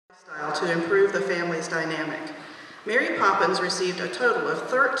lifestyle to improve the family's dynamic. Mary Poppins received a total of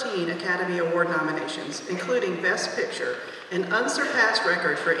 13 Academy Award nominations, including Best Picture, an unsurpassed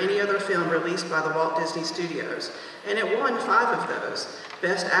record for any other film released by the Walt Disney Studios, and it won 5 of those: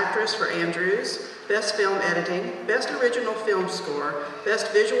 Best Actress for Andrews, Best Film Editing, Best Original Film Score,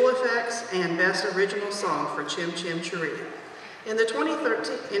 Best Visual Effects, and Best Original Song for Chim Chim Cheree. In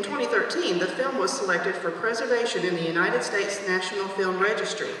 2013, the film was selected for preservation in the United States National Film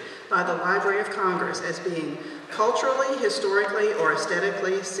Registry by the Library of Congress as being culturally, historically, or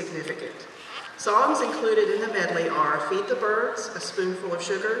aesthetically significant. Songs included in the medley are Feed the Birds, A Spoonful of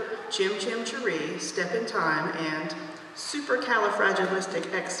Sugar, Chim Chim Cheree, Step in Time, and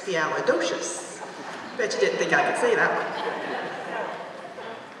Supercalifragilisticexpialidocious. Bet you didn't think I could say that one.